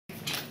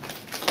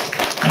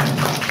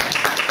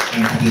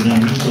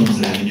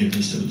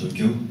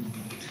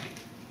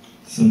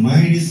So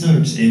my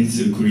research aims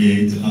to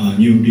create a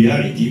new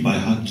reality by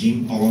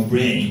hacking our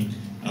brain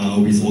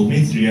with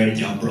augmented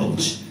reality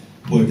approach.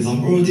 For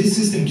example, this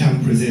system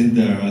can present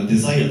the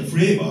desired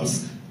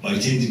flavors by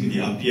changing the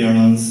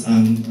appearance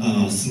and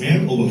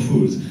smell of a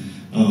food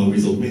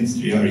with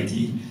augmented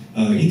reality.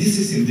 In this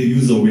system, the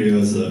user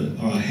wears a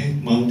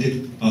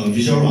hand-mounted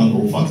visual and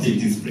olfactory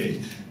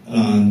display.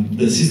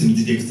 The system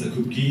detects the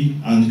cookie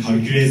and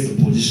calculates the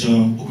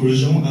position,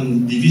 occlusion,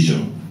 and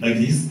division like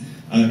this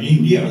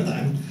in real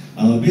time.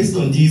 Based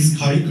on these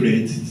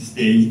calculated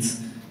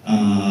states,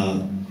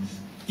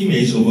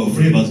 image of a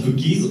flavored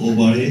cookies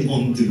overlaid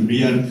onto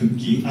real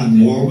cookie, and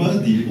moreover,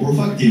 the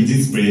olfactory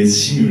display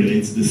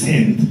simulates the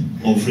scent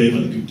of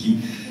flavored cookie.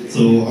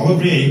 So our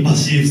brain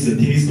perceives the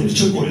taste of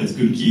chocolate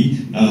cookie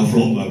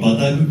from a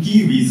butter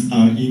cookie with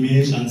an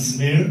image and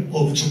smell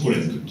of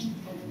chocolate cookie.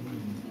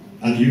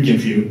 And you can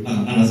feel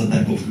another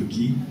type of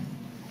cookie.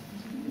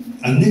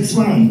 And next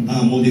one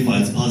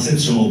modifies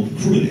perception of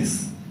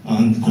fullness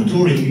and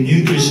controlling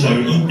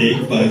nutritional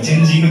intake by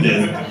changing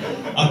the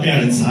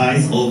apparent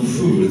size of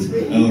food.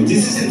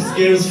 This system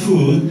scales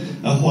food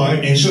while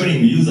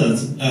ensuring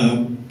users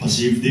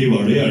perceive they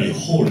were really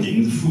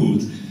holding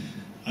food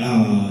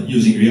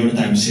using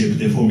real-time shape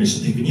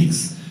deformation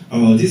techniques.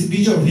 This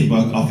visual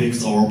feedback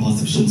affects our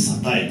perception of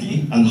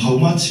satiety and how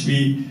much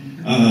we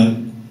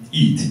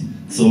eat.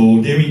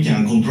 So then we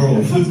can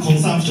control food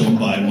consumption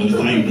by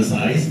modifying the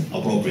size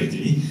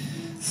appropriately.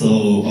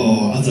 So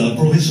as a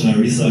professional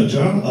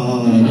researcher,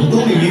 not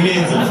only we made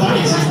a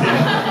funny system,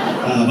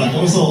 but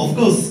also, of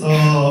course,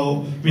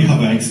 we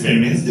have an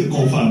experiment to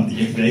confirm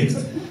the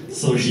effect.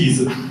 So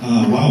he's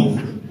one of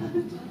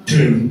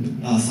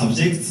 12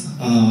 subjects.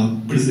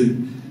 Please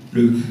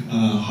look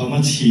how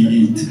much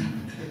he ate.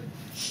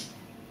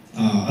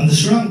 Under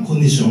shrunk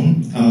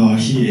condition,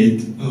 he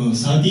ate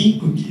 30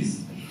 cookies.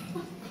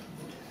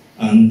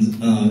 And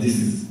this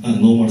is a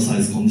normal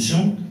size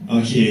condition.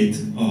 He ate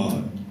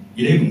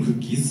 11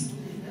 cookies.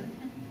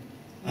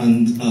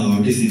 And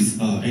this is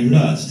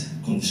enlarged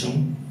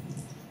condition.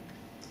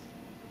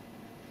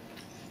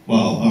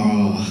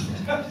 Wow,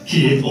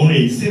 he ate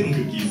only 7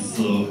 cookies.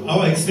 So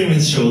our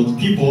experiment showed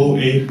people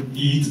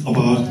eat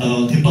about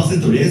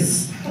 10%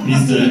 less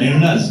with the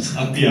enlarged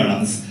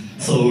appearance.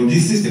 So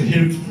this system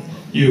helps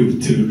you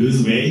to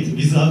lose weight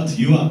without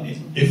your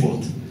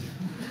effort.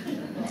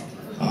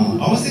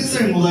 Our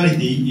sensory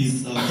modality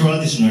is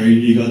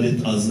traditionally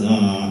regarded as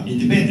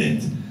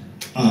independent,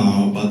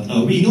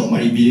 but we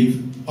normally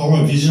believe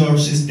our visual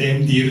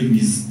system deals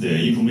with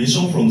the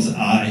information from the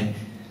eye.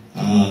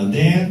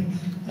 Then,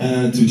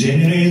 to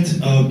generate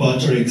a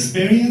virtual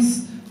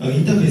experience,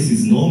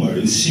 interfaces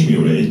normally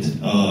simulate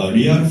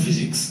real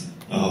physics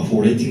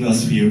for letting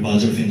us feel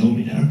virtual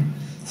phenomena.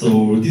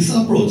 So this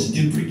approach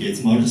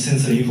duplicates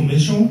multi-sensory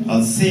information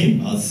as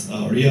same as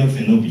real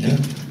phenomena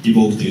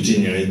evoked to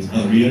generate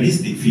a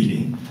realistic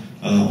feeling.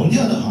 On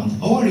the other hand,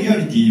 our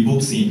reality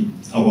evokes in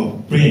our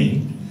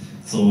brain,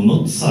 so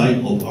not side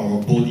of our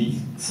body.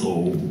 So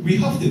we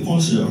have to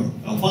consider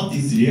what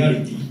is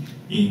reality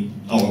in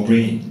our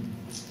brain.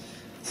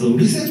 So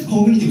recent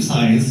cognitive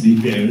science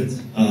revealed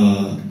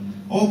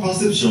our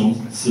perception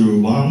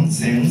through one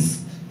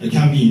sense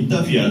can be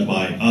interfered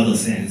by other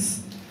sense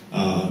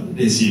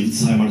received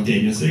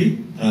simultaneously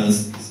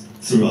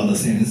through other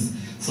sense.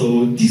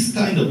 So this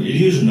kind of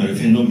illusionary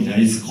phenomena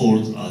is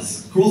called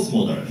as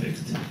cross-modal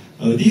effect.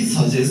 This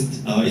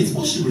suggests it's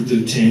possible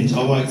to change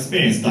our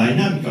experience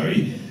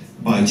dynamically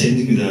by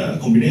changing the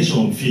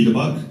combination of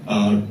feedback,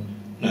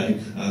 like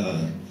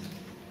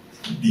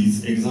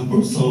these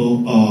examples.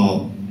 So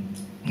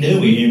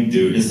then we aim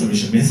to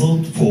establish a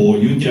method for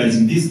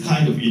utilizing this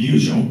kind of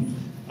illusion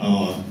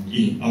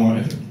in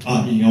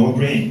our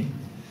brain.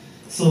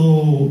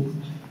 So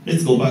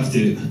let's go back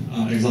to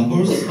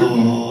examples.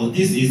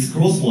 This is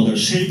cross-modal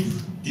shape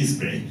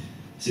display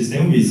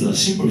system with a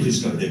simple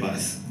physical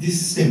device. This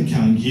system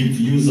can give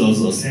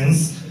users a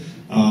sense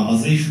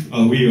as if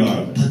we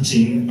are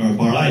touching a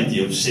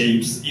variety of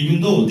shapes, even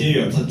though they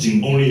are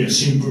touching only a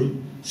simple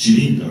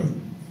cylinder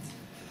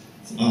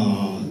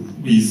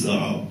with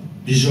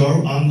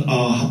visual and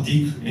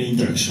haptic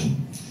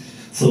interaction.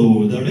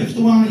 So the left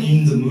one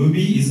in the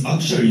movie is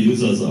actually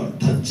users are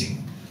touching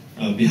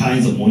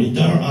behind the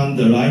monitor, and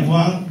the right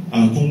one,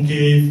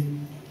 concave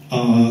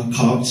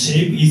curved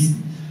shape, is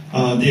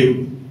they're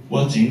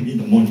watching in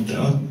the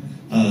monitor.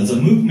 The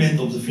movement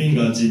of the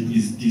fingertip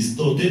is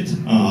distorted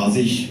as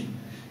if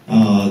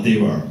they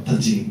were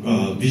touching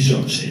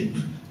visual shape.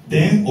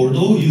 Then,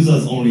 although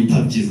users only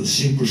touches a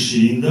simple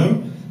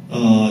cylinder,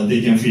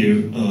 they can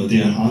feel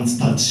their hands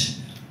touch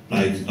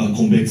like a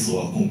convex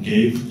or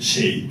concave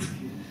shape.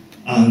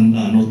 And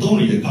not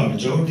only the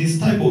curvature, this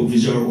type of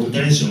visual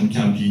alteration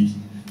can be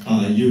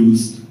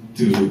used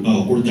to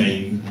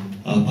altering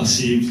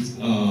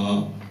perceived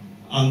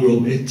angle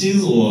of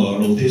edges or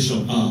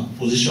rotation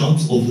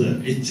positions of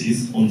the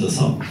edges on the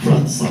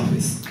flat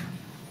surface.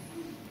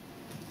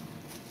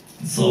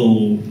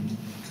 So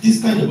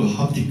this kind of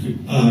haptic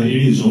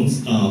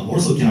illusions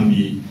also can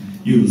be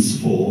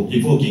used for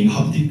evoking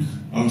haptic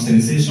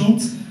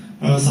sensations,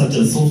 such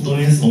as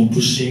softness on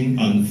pushing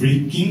and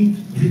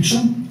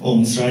friction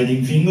on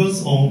sliding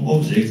fingers on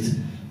object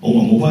on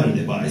a mobile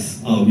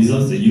device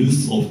without the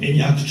use of any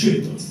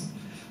actuators.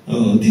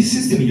 This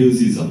system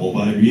uses a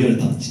mobile real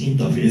touch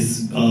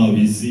interface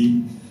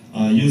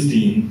used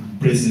in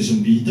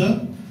PlayStation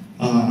Vita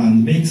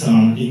and makes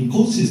an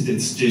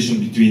inconsistent situation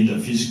between the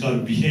physical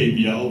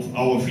behavior of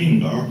our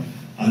finger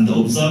and the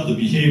observed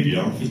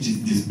behavior, which is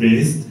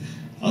displayed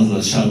as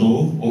a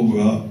shadow of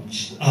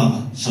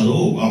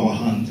our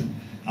hand.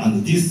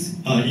 And this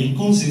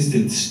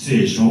inconsistent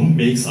situation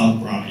makes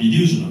up an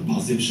illusional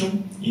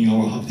perception in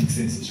our haptic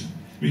sensation.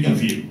 We can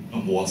feel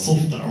more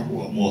softer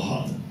or more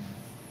hard.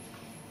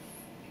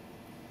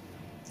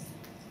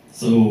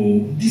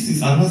 So this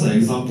is another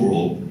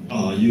example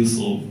of use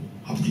of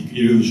haptic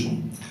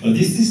illusion.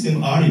 This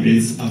system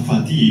alleviates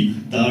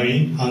fatigue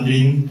during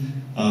handling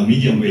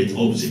medium weight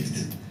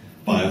objects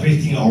by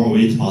affecting our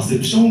weight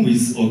perception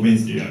with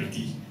augmented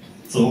reality.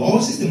 So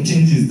our system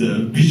changes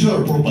the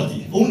visual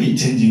property, only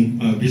changing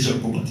visual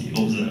property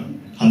of the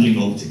handling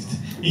object.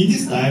 In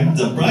this time,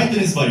 the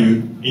brightness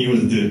value in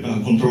order to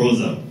control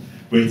the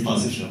weight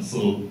perception.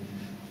 So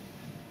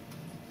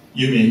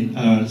you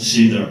may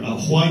see the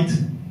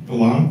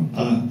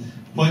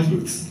white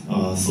looks.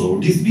 So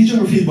this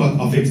visual feedback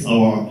affects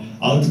our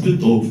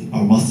output of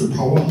our muscle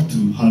power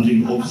to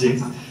handling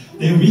objects.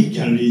 Then we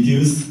can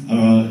reduce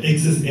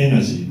excess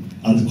energy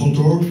and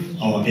control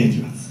our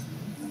endurance.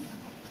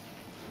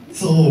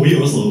 So we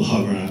also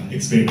have an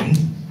experiment,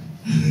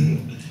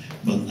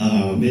 but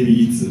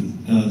maybe it's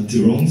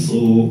too long,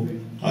 so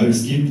I will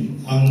skip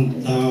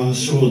and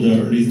show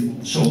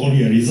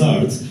only a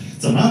result.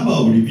 The number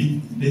of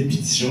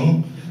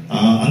repetition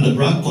under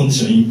black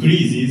condition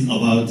increases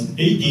about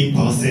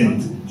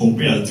 18%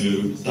 compared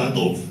to that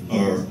of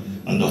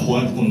under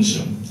white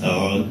condition.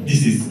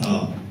 This is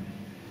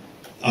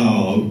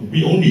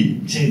we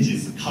only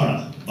changes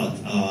color, but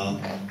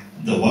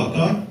the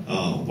worker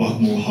work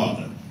more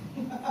harder.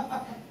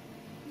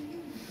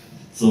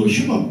 So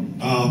human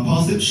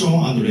perception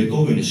and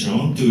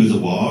recognition to the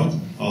world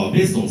are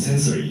based on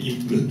sensory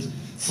input.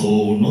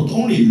 So not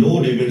only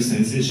low-level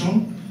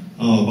sensation,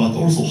 but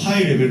also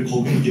high-level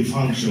cognitive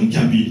function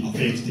can be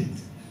affected.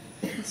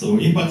 So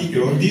in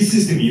particular, this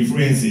system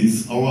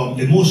influences our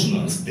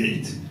emotional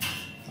state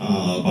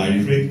by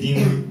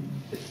reflecting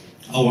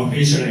our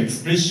facial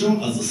expression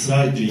as a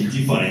slightly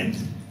different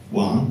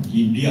one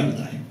in real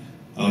time,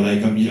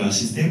 like a mirror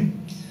system.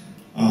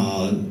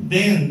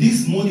 Then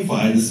this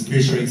modified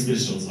facial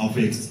expressions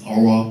affects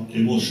our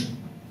emotion.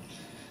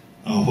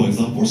 For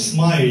example,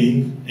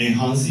 smiling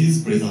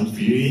enhances pleasant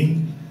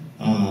feeling,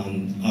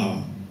 and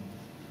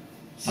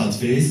sad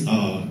face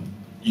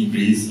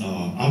increase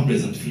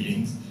unpleasant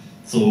feelings.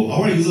 So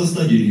our user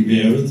study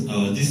revealed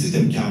this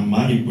system can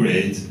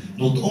manipulate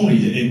not only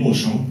the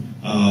emotion,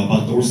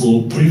 but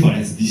also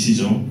preference,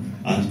 decision,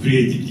 and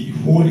creativity.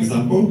 For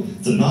example,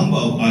 the number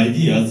of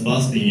ideas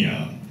bursting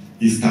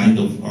this kind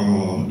of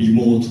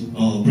remote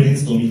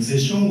brainstorming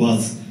session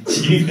was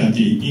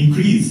significantly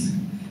increased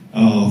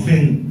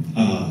when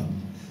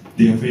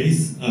their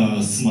face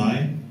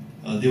smile.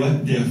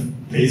 Their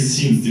face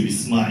seems to be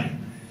smile.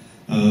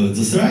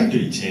 The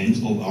slightly change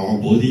of our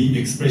body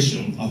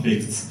expression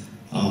affects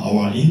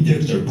our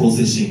intellectual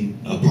processing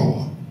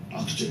power,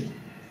 actually.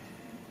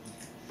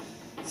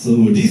 So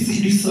this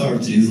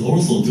research is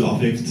also to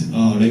affect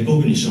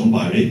recognition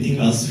by letting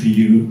us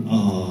feel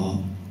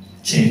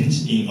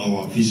change in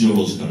our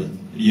physiological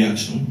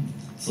reaction.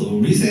 So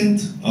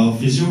recent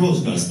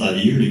physiological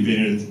study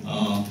revealed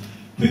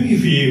when we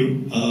feel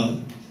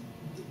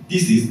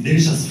this is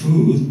delicious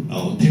food,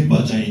 our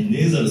temperature in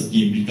nasal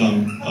skin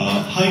become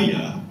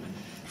higher.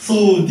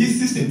 So this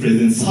system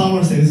presents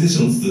thermal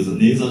sensations to the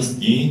nasal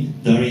skin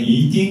during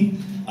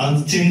eating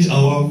and change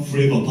our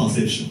flavor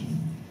perception.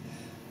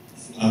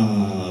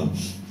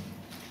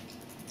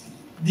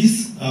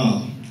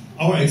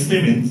 Our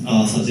experiment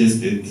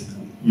suggested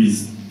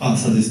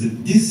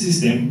this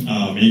system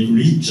make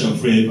richer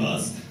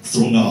flavors,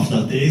 stronger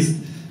aftertaste,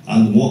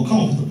 and more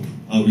comfortable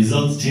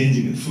without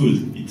changing the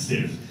food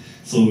itself.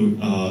 So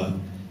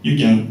you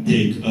can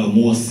take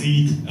more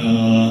sweet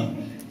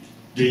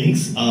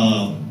drinks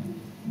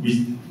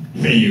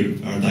when you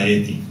are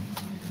dieting.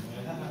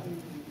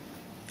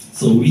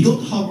 So we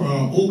don't have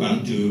an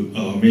organ to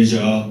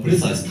measure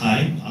precise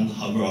time and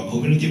have a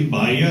cognitive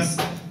bias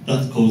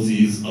that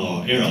causes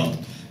error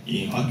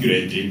in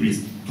accurately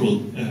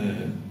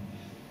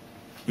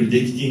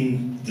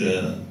predicting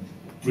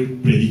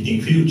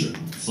future.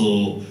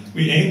 So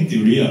we aim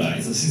to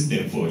realize a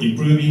system for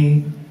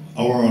improving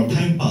our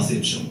time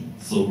perception.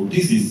 So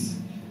this is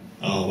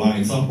one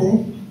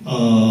example.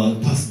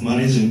 Task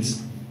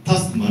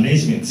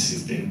management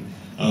system.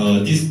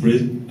 This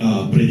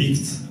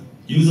predicts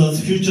user's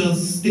future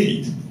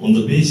state on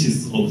the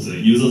basis of the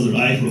user's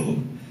life log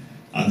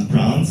and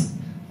plans,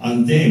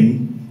 and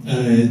then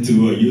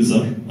to a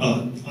user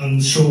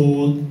and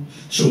show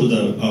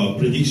the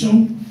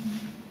prediction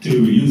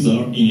to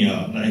user in a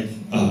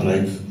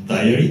like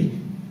diary.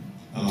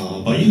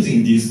 By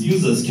using this,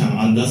 users can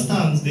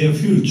understand their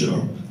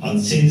future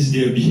and change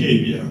their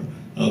behavior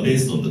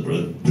based on the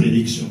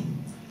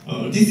prediction.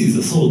 This is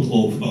a sort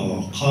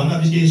of car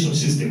navigation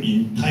system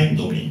in time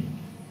domain.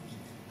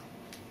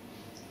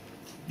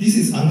 This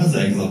is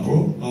another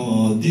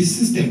example. This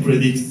system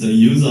predicts the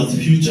user's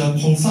future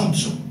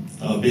consumption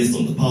based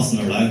on the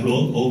personal life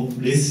load of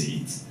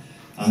receipts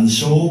and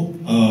show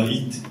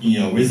it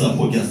in a weather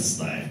forecast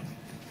style.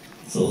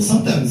 So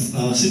sometimes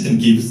the system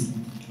gives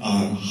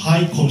a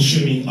high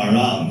consuming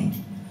alarm.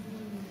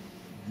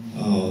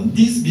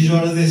 This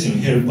visualization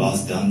helps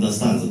us to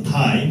understand the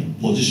time,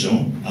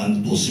 position,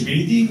 and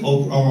possibility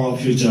of our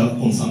future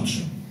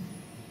consumption.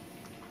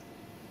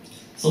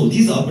 So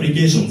these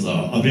applications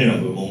are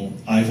available on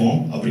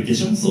iPhone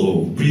application,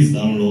 so please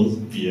download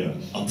via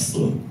App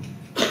Store.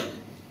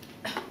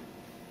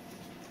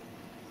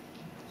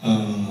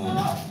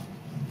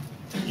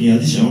 In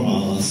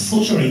addition,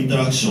 social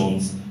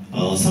interactions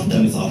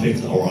sometimes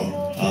affect our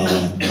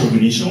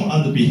cognition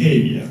and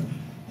behavior.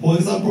 For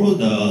example,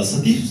 the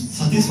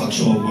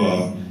satisfaction of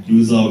a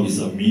user with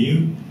a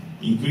meal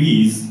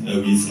increase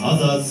with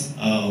others'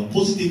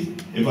 positive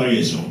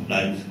evaluation,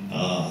 like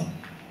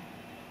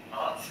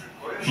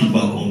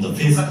feedback on the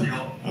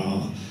Facebook.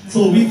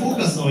 So we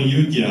focus on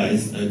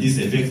utilize this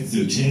effect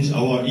to change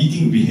our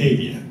eating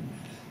behavior.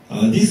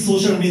 This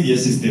social media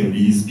system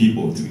leads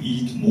people to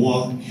eat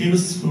more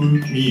healthful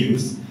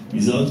meals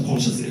without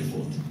conscious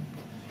effort.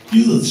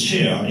 Users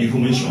share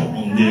information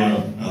on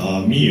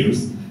their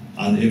meals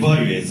and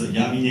evaluate the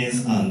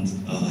yumminess and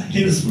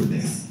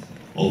healthfulness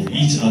of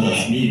each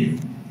other's meal.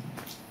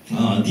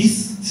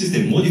 This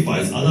system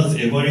modifies others'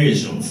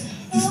 evaluations,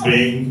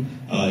 displaying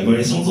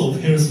evaluations of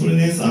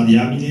healthfulness and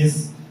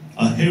yumminess,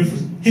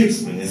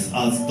 healthfulness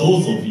as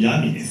those of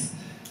yumminess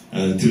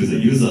to the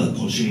user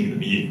consuming the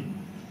meal.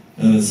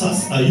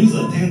 Thus,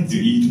 users tend to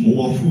eat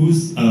more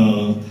foods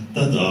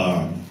that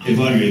are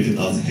evaluated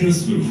as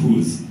healthful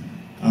foods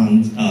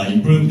and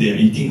improve their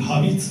eating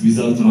habits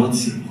without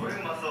noticing.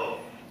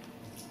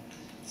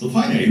 So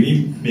finally,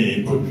 we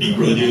may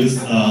reproduce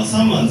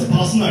someone's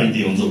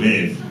personality on the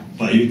web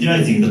by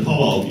utilizing the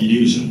power of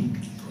illusion.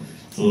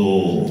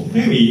 So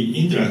when we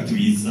interact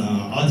with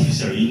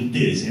artificial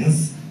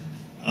intelligence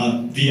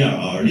via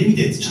a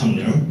limited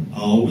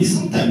channel, we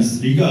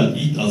sometimes regard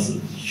it as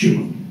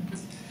human.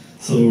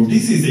 So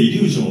this is the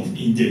illusion of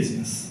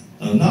intelligence.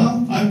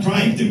 Now I'm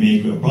trying to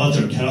make a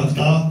virtual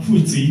character who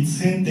tweets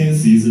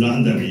sentences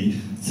randomly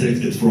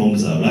selected from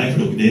the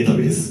lifelog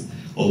database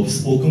of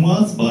spoken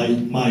words by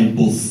my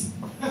boss.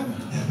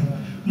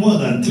 More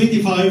than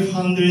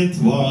 2,500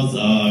 words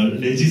are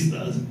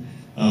registered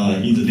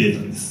in the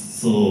database.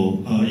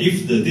 So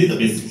if the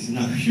database is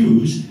not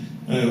huge,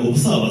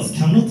 observers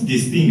cannot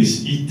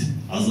distinguish it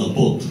as a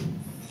bot.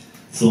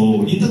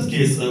 So in that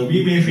case,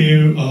 we may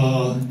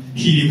feel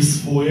he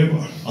lives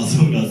forever as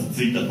long as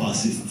Twitter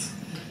persists.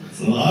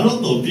 So a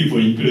lot of people,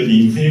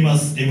 including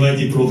famous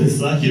MIT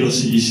professor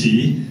Hiroshi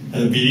Ishii,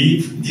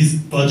 believe this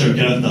virtual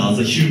character as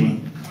a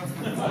human.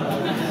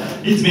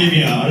 It may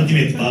be an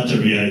ultimate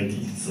virtual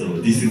reality. So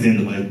this is the end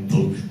of my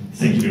talk.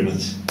 Thank you very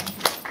much.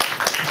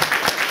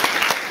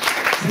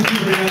 Thank you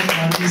very much,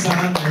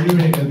 Narumi-san. You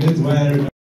make a good